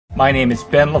My name is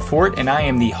Ben Lafort, and I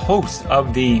am the host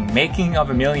of the Making of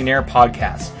a Millionaire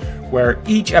podcast, where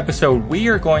each episode we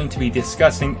are going to be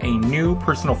discussing a new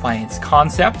personal finance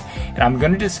concept, and I'm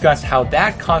going to discuss how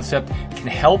that concept can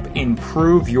help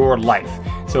improve your life.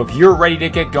 So if you're ready to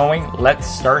get going, let's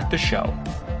start the show.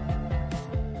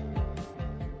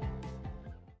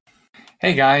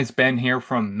 Hey guys, Ben here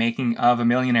from Making of a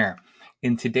Millionaire.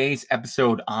 In today's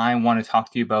episode, I want to talk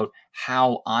to you about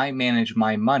how I manage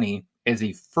my money as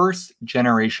a first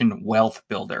generation wealth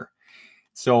builder.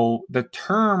 So the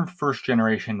term first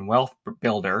generation wealth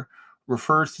builder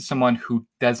refers to someone who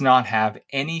does not have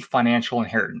any financial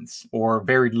inheritance or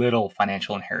very little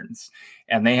financial inheritance,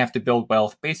 and they have to build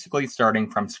wealth basically starting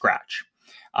from scratch.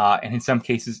 And in some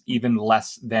cases, even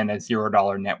less than a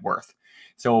 $0 net worth.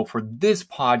 So for this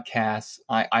podcast,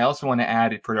 I also want to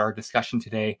add for our discussion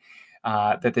today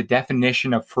that the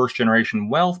definition of first generation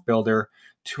wealth builder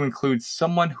to include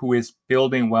someone who is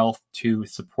building wealth to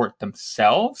support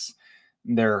themselves,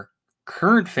 their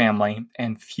current family,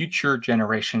 and future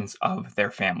generations of their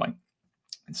family.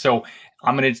 So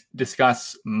I'm going to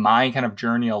discuss my kind of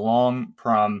journey along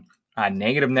from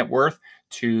negative net worth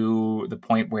to the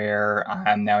point where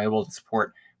I'm now able to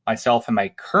support myself and my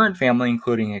current family,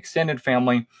 including extended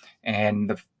family,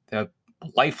 and the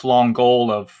lifelong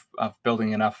goal of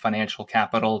building enough financial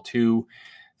capital to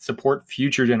support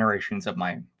future generations of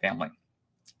my family.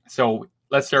 So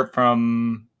let's start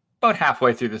from about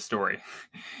halfway through the story.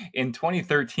 In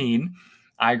 2013,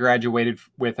 I graduated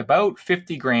with about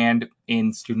 50 grand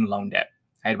in student loan debt.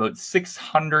 I had about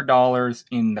 $600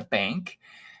 in the bank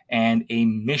and a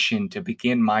mission to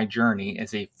begin my journey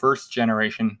as a first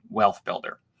generation wealth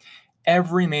builder.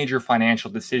 Every major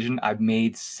financial decision I've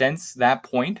made since that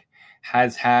point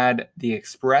has had the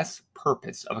express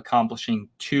purpose of accomplishing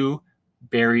two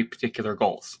very particular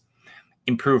goals.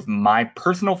 Improve my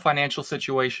personal financial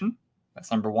situation.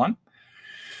 That's number one.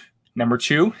 Number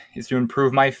two is to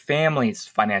improve my family's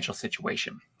financial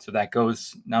situation. So that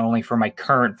goes not only for my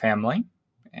current family,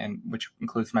 and which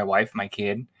includes my wife, my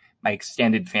kid, my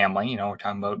extended family. We're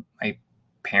talking about my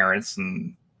parents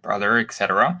and brother,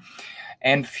 etc.,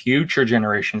 and future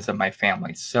generations of my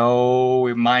family.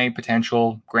 So my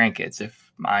potential grandkids,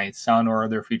 if my son or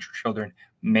other future children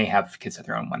may have kids of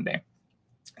their own one day.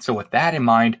 So with that in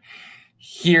mind,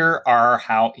 here's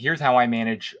how I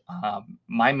manage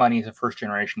my money as a first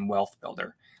generation wealth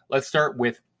builder. Let's start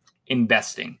with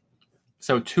investing.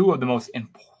 So two of the most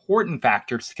important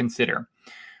factors to consider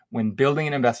when building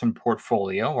an investment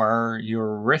portfolio are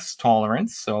your risk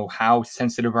tolerance. So how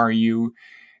sensitive are you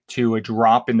to a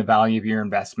drop in the value of your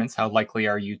investments? How likely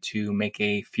are you to make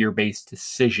a fear-based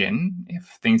decision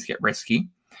if things get risky?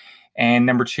 And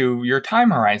number two, your time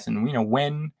horizon.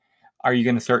 When are you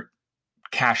going to start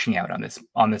cashing out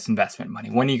on this investment money?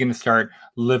 When are you going to start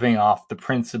living off the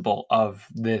principal of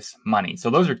this money? So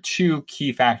those are two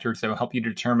key factors that will help you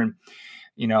determine,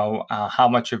 how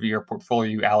much of your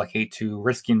portfolio you allocate to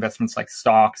risky investments like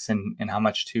stocks and how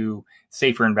much to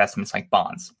safer investments like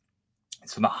bonds.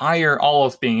 So the higher, all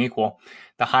else being equal,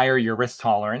 the higher your risk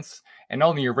tolerance, and not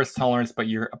only your risk tolerance, but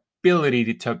your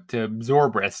ability to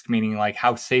absorb risk, meaning like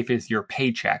how safe is your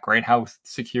paycheck, right? How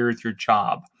secure is your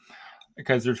job?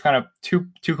 Because there's kind of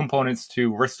two components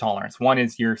to risk tolerance. One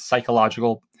is your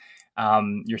psychological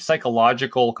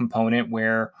component,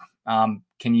 where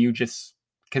can you just,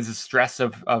 because the stress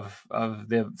of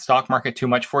the stock market too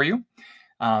much for you?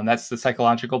 That's the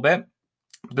psychological bit.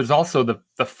 But there's also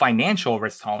the financial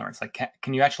risk tolerance. Like,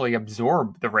 can you actually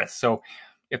absorb the risk? So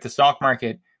if the stock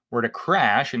market were to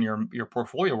crash and your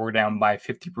portfolio were down by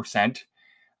 50%,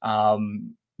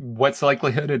 what's the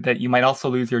likelihood that you might also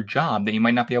lose your job, that you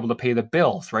might not be able to pay the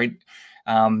bills, right?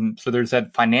 So there's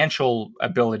that financial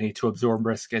ability to absorb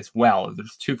risk as well.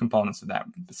 There's two components of that.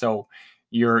 So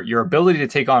your ability to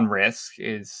take on risk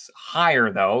is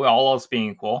higher, though, all else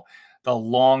being equal, the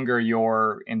longer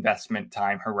your investment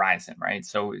time horizon, right?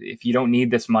 So if you don't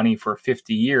need this money for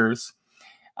 50 years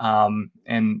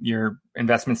and your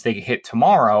investments take a hit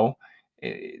tomorrow,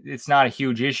 it's not a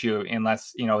huge issue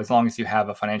unless, as long as you have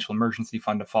a financial emergency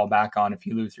fund to fall back on if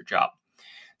you lose your job.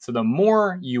 So the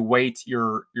more you weight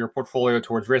your portfolio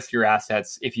towards riskier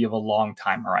assets, if you have a long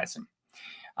time horizon.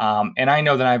 And I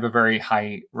know that I have a very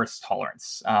high risk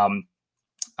tolerance.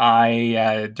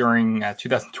 During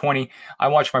 2020, I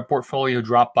watched my portfolio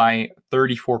drop by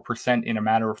 34% in a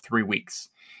matter of 3 weeks.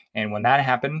 And when that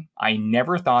happened, I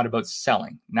never thought about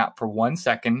selling, not for 1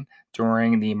 second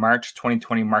during the March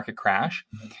 2020 market crash.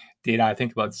 Did I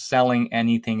think about selling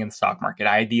anything in the stock market?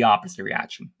 I had the opposite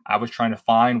reaction. I was trying to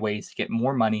find ways to get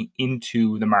more money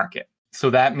into the market. So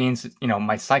that means,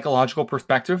 my psychological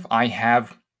perspective, I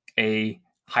have a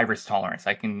high risk tolerance.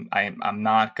 I'm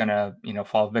not gonna,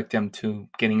 fall victim to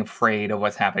getting afraid of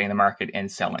what's happening in the market and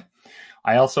selling.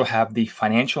 I also have the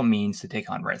financial means to take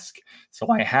on risk. So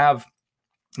I have,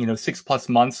 6+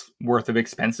 months worth of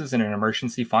expenses in an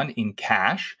emergency fund in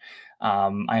cash.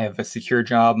 I have a secure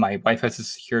job. My wife has a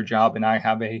secure job, and I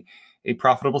have a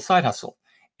profitable side hustle.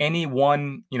 Any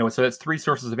one, so that's 3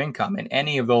 sources of income, and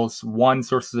any of those one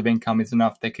sources of income is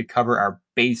enough that could cover our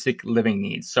basic living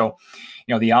needs. So,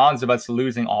 the odds of us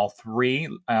losing all 3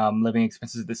 living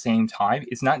expenses at the same time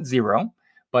is not zero,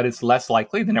 but it's less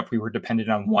likely than if we were dependent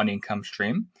on one income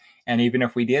stream. And even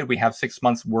if we did, we have 6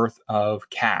 months worth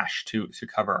of cash to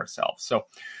cover ourselves. So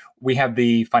we have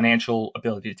the financial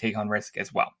ability to take on risk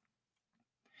as well.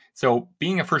 So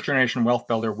being a first generation wealth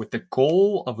builder with the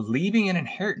goal of leaving an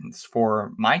inheritance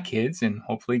for my kids and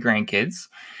hopefully grandkids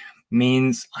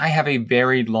means I have a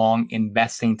very long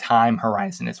investing time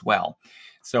horizon as well.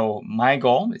 So my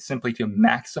goal is simply to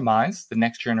maximize the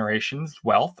next generation's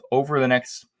wealth over the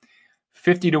next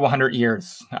 50 to 100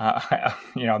 years.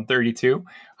 I'm 32.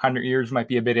 100 years might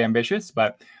be a bit ambitious,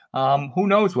 but who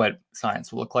knows what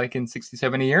science will look like in 60,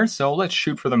 70 years. So let's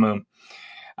shoot for the moon.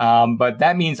 But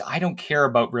that means I don't care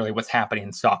about really what's happening in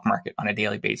the stock market on a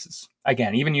daily basis.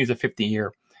 Again, even use a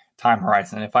 50-year time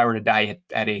horizon. If I were to die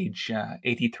at age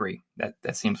 83,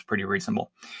 that seems pretty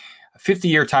reasonable. A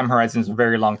 50-year time horizon is a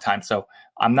very long time. So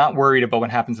I'm not worried about what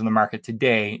happens in the market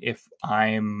today if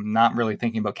I'm not really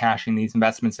thinking about cashing these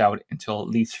investments out until at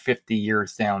least 50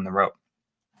 years down the road.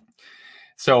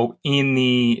 So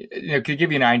to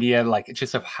give you an idea, like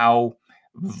just of how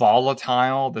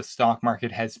volatile the stock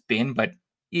market has been, but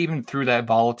even through that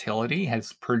volatility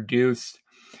has produced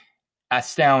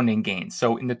astounding gains.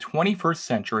 So in the 21st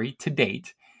century to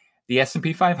date, the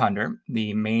S&P 500,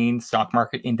 the main stock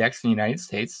market index in the United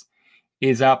States,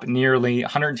 is up nearly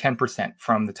 110%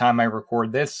 from the time I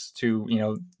record this to,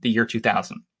 the year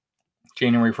 2000,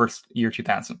 January 1st, year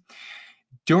 2000.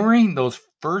 During those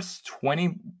first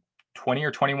 20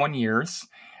 or 21 years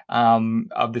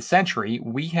of the century,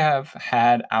 we have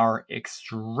had our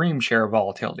extreme share of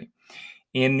volatility.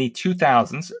 In the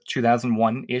 2000s,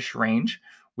 2001-ish range,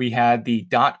 we had the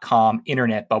dot-com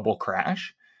internet bubble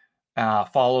crash,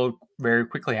 followed very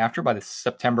quickly after by the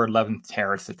September 11th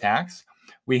terrorist attacks.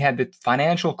 We had the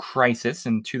financial crisis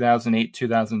in 2008,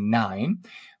 2009.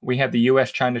 We had the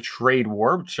US-China trade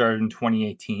war, which started in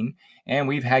 2018. And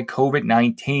we've had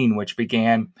COVID-19, which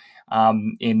began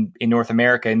in North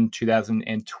America in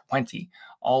 2020.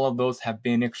 All of those have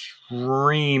been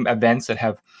extreme events that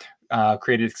have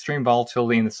created extreme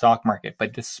volatility in the stock market.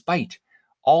 But despite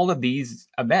all of these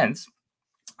events,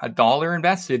 a dollar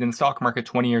invested in the stock market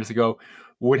 20 years ago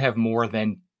would have more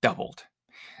than doubled.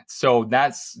 So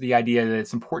that's the idea that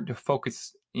it's important to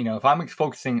focus. If I'm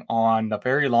focusing on the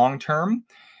very long term,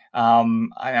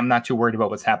 I'm not too worried about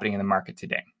what's happening in the market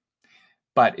today.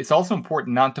 But it's also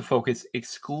important not to focus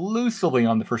exclusively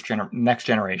on the next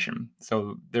generation.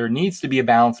 So there needs to be a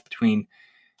balance between,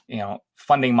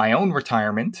 funding my own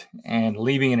retirement and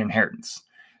leaving an inheritance.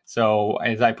 So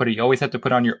as I put it, you always have to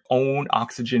put on your own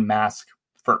oxygen mask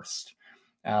first,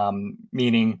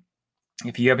 meaning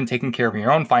if you haven't taken care of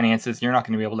your own finances, you're not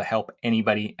going to be able to help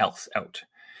anybody else out.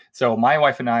 So my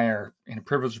wife and I are in a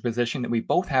privileged position that we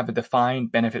both have a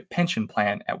defined benefit pension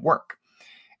plan at work.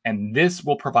 And this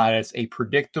will provide us a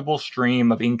predictable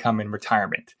stream of income in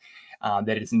retirement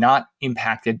that is not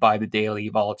impacted by the daily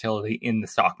volatility in the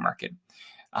stock market.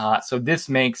 So this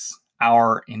makes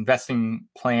our investing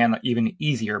plan even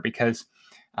easier because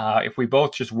if we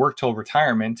both just work till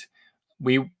retirement,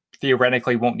 we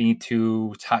theoretically won't need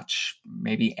to touch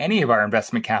maybe any of our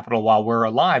investment capital while we're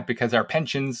alive because our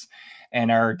pensions and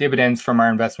our dividends from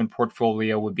our investment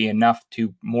portfolio would be enough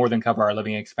to more than cover our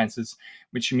living expenses,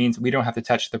 which means we don't have to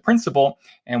touch the principal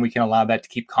and we can allow that to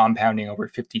keep compounding over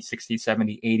 50, 60,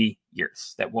 70, 80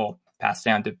 years that will pass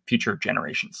down to future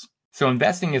generations. So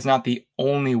investing is not the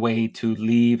only way to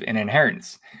leave an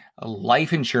inheritance.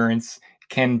 Life insurance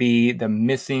can be the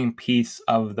missing piece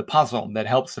of the puzzle that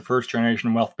helps the first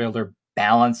generation wealth builder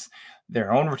balance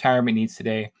their own retirement needs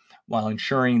today while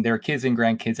ensuring their kids and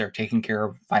grandkids are taken care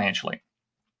of financially.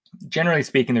 Generally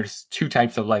speaking, there's 2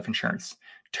 types of life insurance: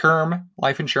 term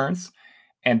life insurance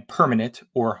and permanent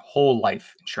or whole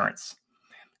life insurance.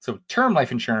 So term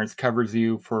life insurance covers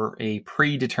you for a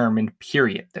predetermined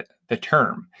period, the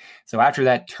term. So after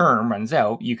that term runs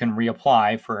out, you can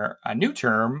reapply for a new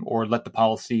term or let the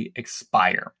policy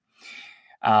expire.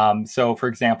 So for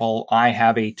example, I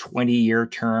have a 20-year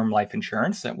term life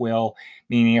insurance that will,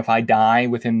 meaning if I die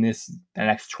within the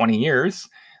next 20 years,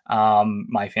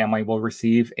 my family will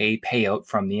receive a payout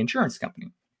from the insurance company.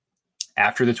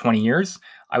 After the 20 years,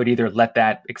 I would either let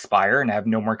that expire and have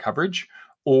no more coverage,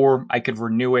 or I could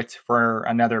renew it for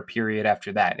another period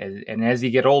after that. And as you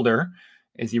get older,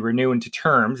 as you renew into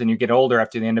terms and you get older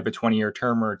after the end of a 20-year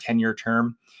term or a 10-year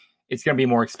term, it's going to be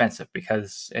more expensive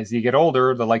because as you get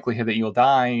older, the likelihood that you'll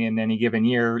die in any given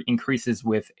year increases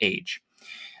with age.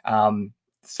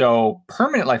 So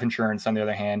permanent life insurance, on the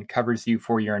other hand, covers you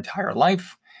for your entire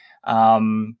life.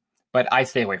 But I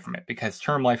stay away from it because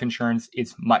term life insurance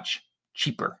is much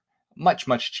cheaper, much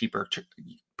cheaper.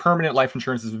 Permanent life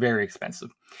insurance is very expensive.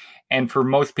 And for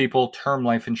most people, term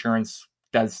life insurance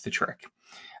does the trick.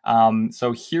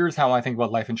 So here's how I think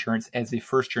about life insurance as a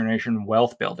first generation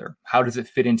wealth builder. How does it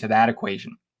fit into that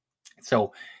equation?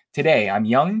 So today I'm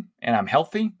young and I'm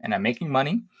healthy and I'm making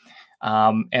money.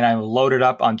 And I'm loaded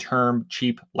up on term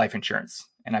cheap life insurance.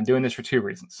 And I'm doing this for two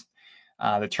reasons.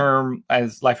 The term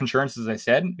as life insurance, as I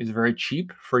said, is very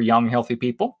cheap for young, healthy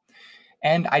people.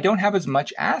 And I don't have as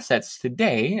much assets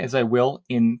today as I will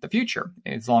in the future,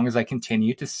 as long as I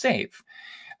continue to save.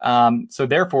 So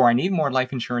therefore, I need more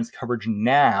life insurance coverage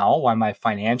now while my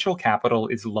financial capital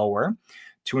is lower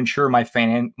to ensure my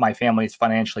family is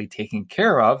financially taken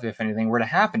care of if anything were to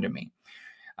happen to me.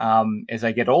 As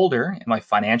I get older and my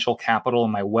financial capital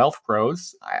and my wealth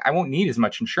grows, I won't need as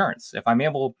much insurance. If I'm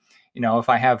able, if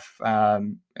I have a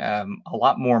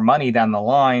lot more money down the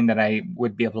line that I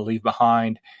would be able to leave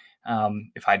behind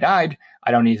if I died,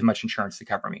 I don't need as much insurance to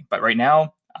cover me. But right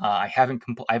now, I haven't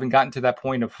gotten to that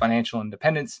point of financial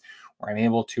independence where I'm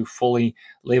able to fully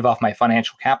live off my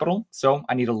financial capital. So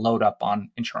I need to load up on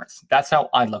insurance. That's how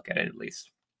I look at it, at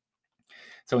least.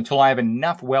 So until I have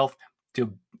enough wealth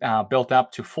to built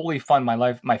up to fully fund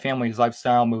my family's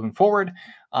lifestyle moving forward,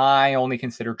 I only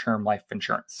consider term life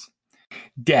insurance.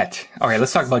 Debt. All right,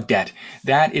 let's talk about debt.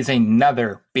 That is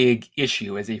another big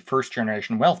issue as a first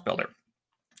generation wealth builder.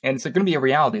 And it's going to be a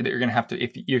reality that you're going to have to,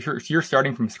 if you're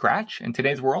starting from scratch in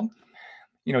today's world,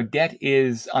 debt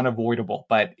is unavoidable,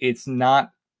 but it's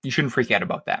not, you shouldn't freak out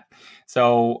about that.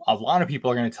 So a lot of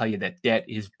people are going to tell you that debt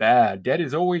is bad. Debt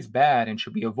is always bad and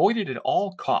should be avoided at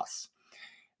all costs.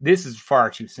 This is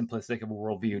far too simplistic of a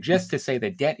worldview. Just to say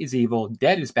that debt is evil,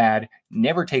 debt is bad,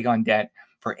 never take on debt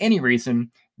for any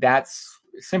reason, that's,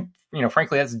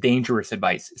 frankly, that's dangerous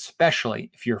advice,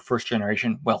 especially if you're a first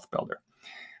generation wealth builder.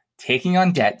 Taking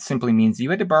on debt simply means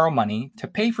you had to borrow money to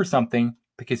pay for something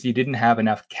because you didn't have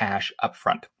enough cash up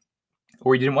front,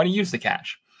 or you didn't want to use the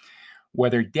cash.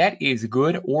 Whether debt is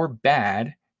good or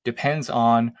bad depends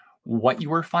on what you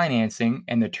were financing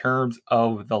and the terms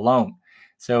of the loan.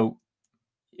 So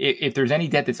if there's any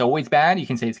debt that's always bad, you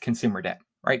can say it's consumer debt,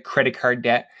 right? Credit card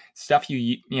debt, stuff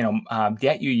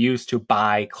debt you use to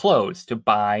buy clothes, to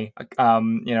buy,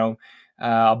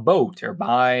 a boat, or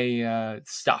buy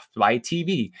stuff, buy a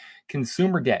TV.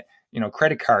 Consumer debt,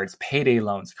 credit cards, payday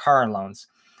loans, car loans.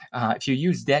 If you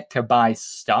use debt to buy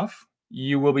stuff,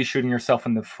 you will be shooting yourself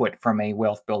in the foot from a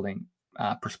wealth building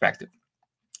perspective.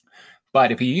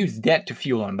 But if you use debt to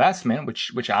fuel investment,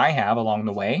 which I have along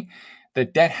the way, the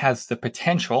debt has the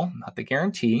potential, not the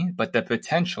guarantee, but the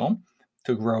potential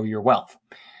to grow your wealth.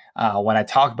 When I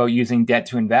talk about using debt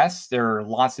to invest, there are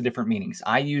lots of different meanings.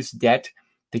 I use debt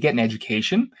to get an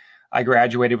education. I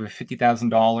graduated with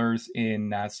 $50,000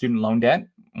 in student loan debt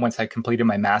once I completed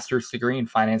my master's degree in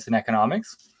finance and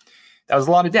economics. That was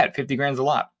a lot of debt. 50 grand is a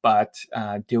lot, but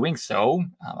doing so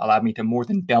allowed me to more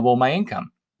than double my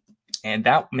income. And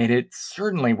that made it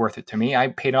certainly worth it to me.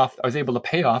 I was able to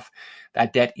pay off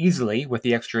that debt easily with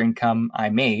the extra income I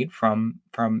made from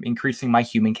increasing my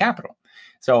human capital.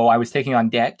 So I was taking on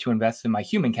debt to invest in my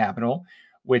human capital,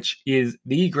 which is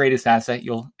the greatest asset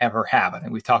you'll ever have. I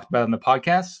think we've talked about it on the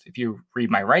podcast. If you read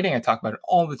my writing, I talk about it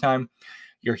all the time.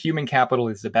 Your human capital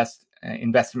is the best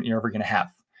investment you're ever going to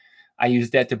have. I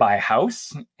used debt to buy a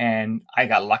house, and I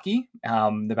got lucky.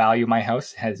 The value of my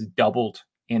house has doubled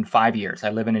in 5 years. I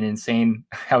live in an insane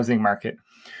housing market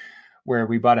where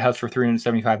we bought a house for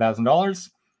 $375,000.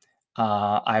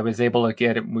 I was able to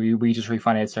get it. We just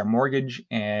refinanced our mortgage,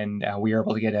 and we were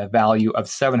able to get a value of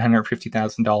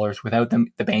 $750,000 without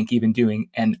the bank even doing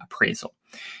an appraisal,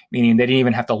 meaning they didn't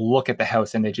even have to look at the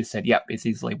house, and they just said, "Yep, it's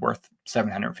easily worth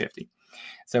 $750."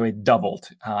 So it doubled.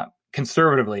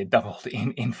 Conservatively, it doubled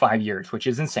in 5 years, which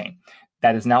is insane.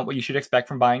 That is not what you should expect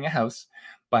from buying a house.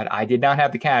 But I did not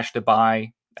have the cash to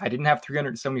buy. I didn't have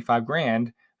 375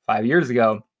 grand 5 years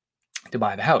ago to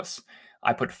buy the house.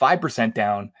 I put 5%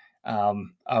 down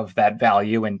of that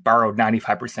value and borrowed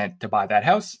 95% to buy that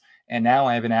house. And now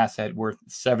I have an asset worth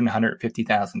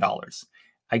 $750,000.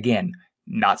 Again,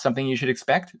 not something you should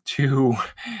expect to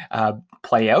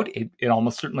play out. It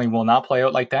almost certainly will not play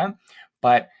out like that.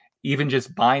 But Even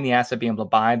just buying the asset, being able to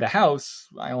buy the house,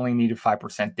 I only needed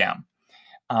 5% down.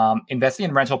 Investing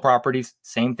in rental properties,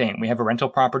 same thing. We have a rental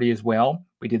property as well.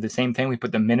 We did the same thing. We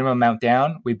put the minimum amount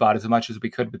down. We bought as much as we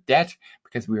could with debt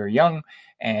because we were young,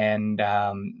 and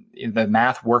the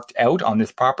math worked out on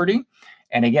this property.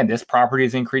 And again, this property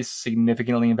has increased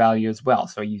significantly in value as well.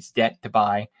 So I used debt to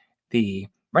buy the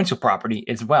rental property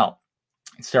as well.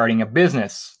 Starting a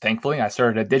business, thankfully, I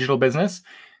started a digital business.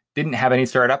 Didn't have any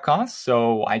startup costs,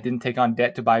 so I didn't take on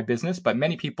debt to buy a business, but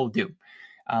many people do.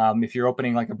 If you're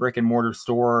opening like a brick and mortar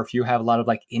store, if you have a lot of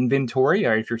like inventory,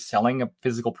 or if you're selling a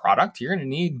physical product, you're going to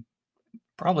need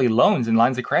probably loans and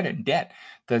lines of credit and debt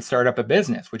to start up a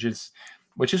business, which is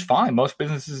fine. Most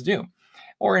businesses do.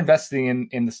 Or investing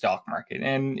in the stock market.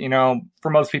 And, for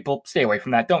most people, stay away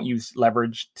from that. Don't use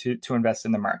leverage to invest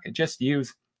in the market. Just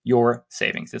use your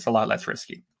savings. It's a lot less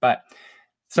risky. But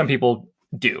some people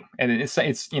do, and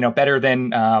it's better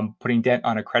than putting debt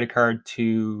on a credit card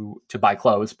to buy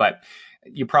clothes, but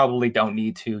you probably don't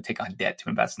need to take on debt to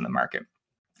invest in the market.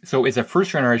 So as a first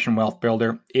generation wealth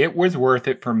builder, it was worth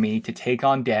it for me to take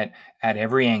on debt at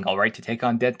every angle, right? To take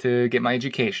on debt to get my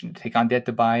education, to take on debt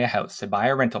to buy a house, to buy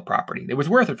a rental property. It was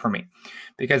worth it for me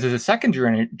because as a second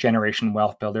generation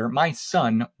wealth builder, my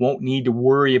son won't need to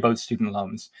worry about student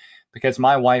loans because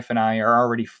my wife and I are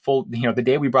already full. The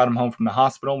day we brought him home from the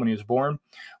hospital when he was born,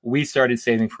 we started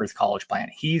saving for his college plan.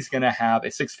 He's going to have a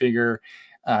 6-figure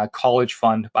college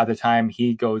fund by the time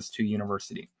he goes to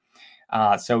university.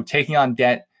 So taking on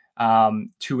debt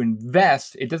to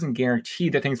invest, it doesn't guarantee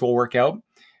that things will work out.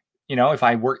 If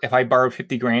I borrowed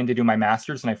 50 grand to do my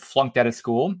master's and I flunked out of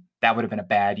school, that would have been a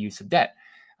bad use of debt.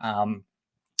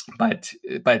 But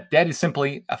debt is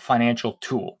simply a financial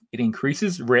tool. It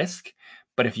increases risk,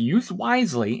 but if used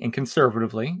wisely and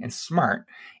conservatively and smart,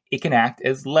 it can act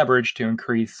as leverage to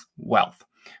increase wealth.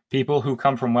 People who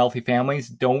come from wealthy families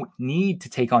don't need to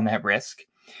take on that risk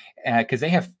because they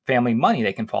have family money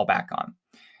they can fall back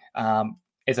on.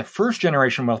 As a first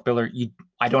generation wealth builder,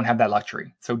 I don't have that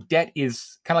luxury. So debt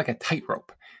is kind of like a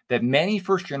tightrope that many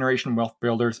first generation wealth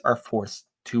builders are forced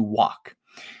to walk.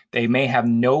 They may have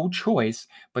no choice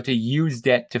but to use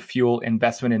debt to fuel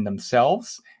investment in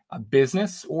themselves, a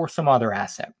business, or some other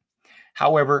asset.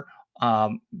 However,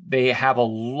 they have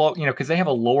because they have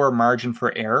a lower margin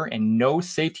for error and no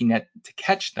safety net to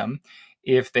catch them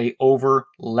if they over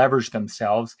leverage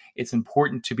themselves. It's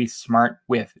important to be smart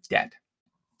with debt.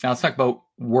 Now let's talk about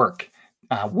work.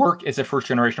 Work is a first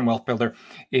generation wealth builder.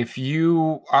 If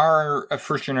you are a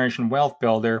first generation wealth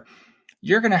builder,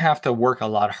 you're going to have to work a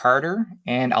lot harder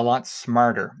and a lot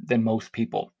smarter than most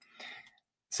people.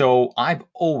 So I've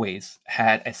always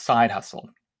had a side hustle,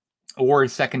 or a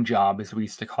second job, as we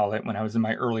used to call it when I was in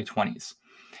my early 20s.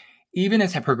 Even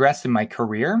as I progressed in my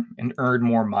career and earned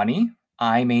more money,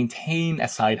 I maintained a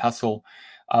side hustle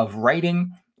of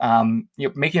writing,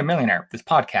 Making a Millionaire, this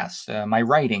podcast, my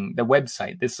writing, the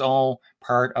website. This is all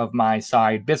part of my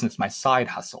side business, my side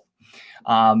hustle.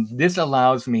 This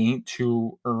allows me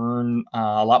to earn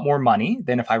a lot more money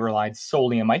than if I relied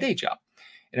solely on my day job.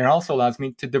 And it also allows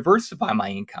me to diversify my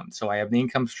income. So I have the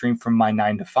income stream from my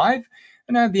 9 to 5,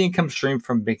 and I have the income stream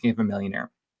from Making a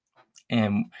Millionaire.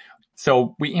 And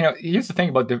so here's the thing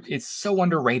about it's so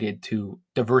underrated to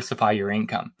diversify your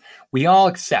income. We all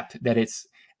accept that it's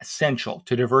essential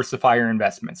to diversify your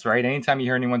investments, right? Anytime you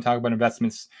hear anyone talk about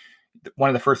investments, one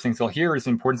of the first things they'll hear is the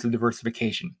importance of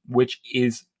diversification, which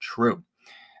is true.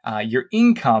 Your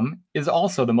income is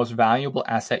also the most valuable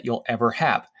asset you'll ever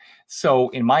have. So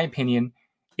in my opinion,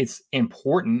 it's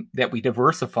important that we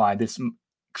diversify this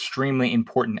extremely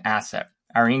important asset.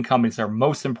 Our income is our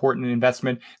most important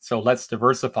investment, so let's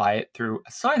diversify it through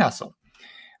a side hustle.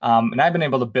 And I've been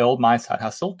able to build my side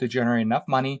hustle to generate enough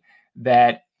money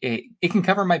that it can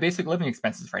cover my basic living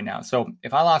expenses right now. So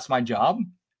if I lost my job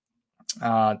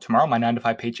tomorrow, my 9 to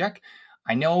 5 paycheck,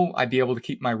 I know I'd be able to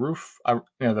keep my roof,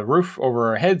 the roof over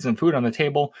our heads and food on the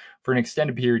table for an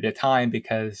extended period of time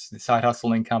because the side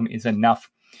hustle income is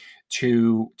enough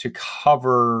to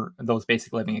cover those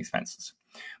basic living expenses.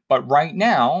 But right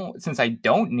now, since I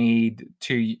don't need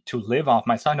to live off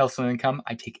my side hustle income,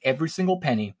 I take every single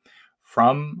penny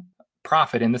from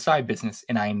profit in the side business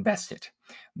and I invest it.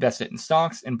 Invest it in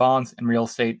stocks and bonds and real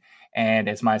estate. And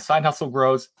as my side hustle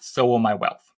grows, so will my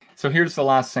wealth. So here's the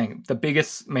last thing. The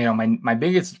biggest, my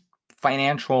biggest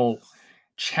financial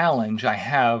challenge I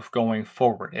have going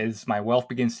forward as my wealth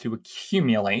begins to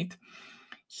accumulate.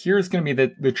 Here's going to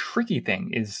be the tricky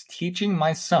thing is teaching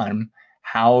my son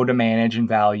how to manage and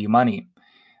value money.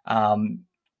 The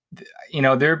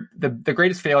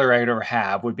greatest failure I'd ever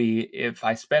have would be if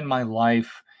I spend my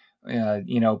life,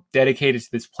 dedicated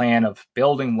to this plan of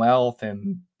building wealth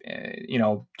and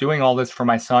doing all this for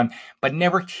my son, but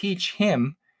never teach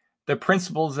him the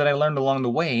principles that I learned along the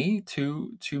way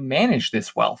to manage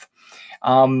this wealth,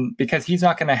 because he's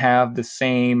not going to have the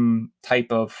same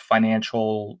type of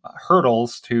financial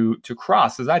hurdles to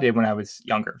cross as I did when I was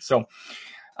younger. So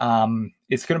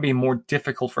it's going to be more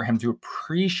difficult for him to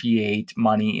appreciate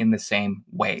money in the same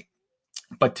way.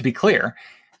 But to be clear,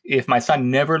 if my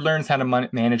son never learns how to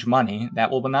manage money,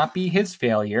 that will not be his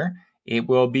failure. It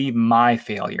will be my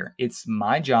failure. It's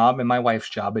my job and my wife's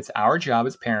job. It's our job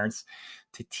as parents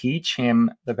to teach him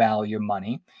the value of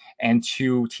money and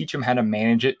to teach him how to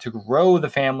manage it, to grow the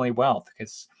family wealth,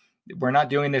 because we're not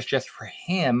doing this just for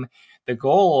him. The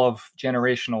goal of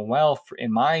generational wealth,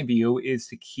 in my view, is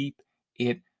to keep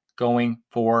it going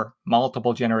for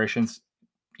multiple generations,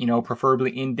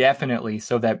 preferably indefinitely,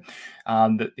 so that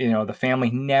the family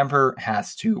never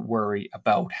has to worry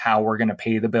about how we're going to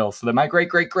pay the bill, so that my great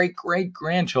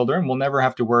grandchildren will never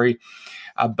have to worry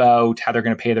about how they're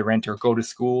going to pay the rent or go to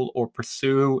school or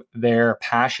pursue their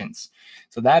passions.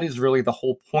 So that is really the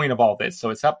whole point of all this. So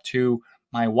it's up to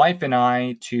my wife and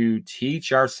I to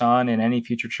teach our son and any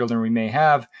future children we may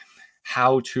have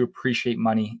how to appreciate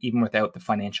money even without the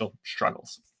financial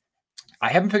struggles. I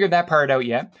haven't figured that part out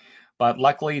yet, but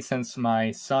luckily, since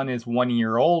my son is 1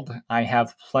 year old, I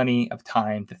have plenty of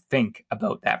time to think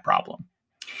about that problem.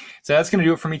 So that's going to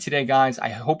do it for me today, guys. I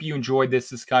hope you enjoyed this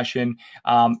discussion.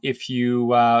 If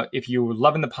you're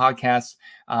loving the podcast,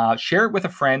 share it with a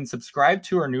friend, subscribe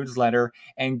to our newsletter,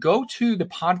 and go to the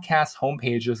podcast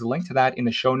homepage. There's a link to that in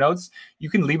the show notes. You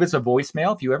can leave us a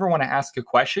voicemail. If you ever want to ask a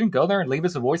question, go there and leave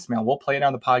us a voicemail. We'll play it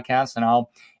on the podcast, and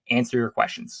I'll answer your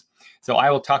questions. So I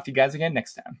will talk to you guys again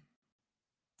next time.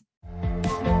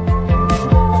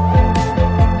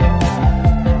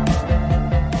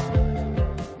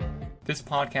 This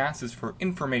podcast is for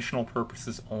informational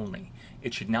purposes only.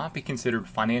 It should not be considered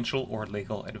financial or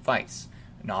legal advice.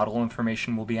 Not all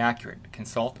information will be accurate.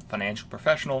 Consult a financial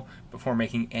professional before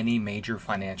making any major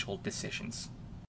financial decisions.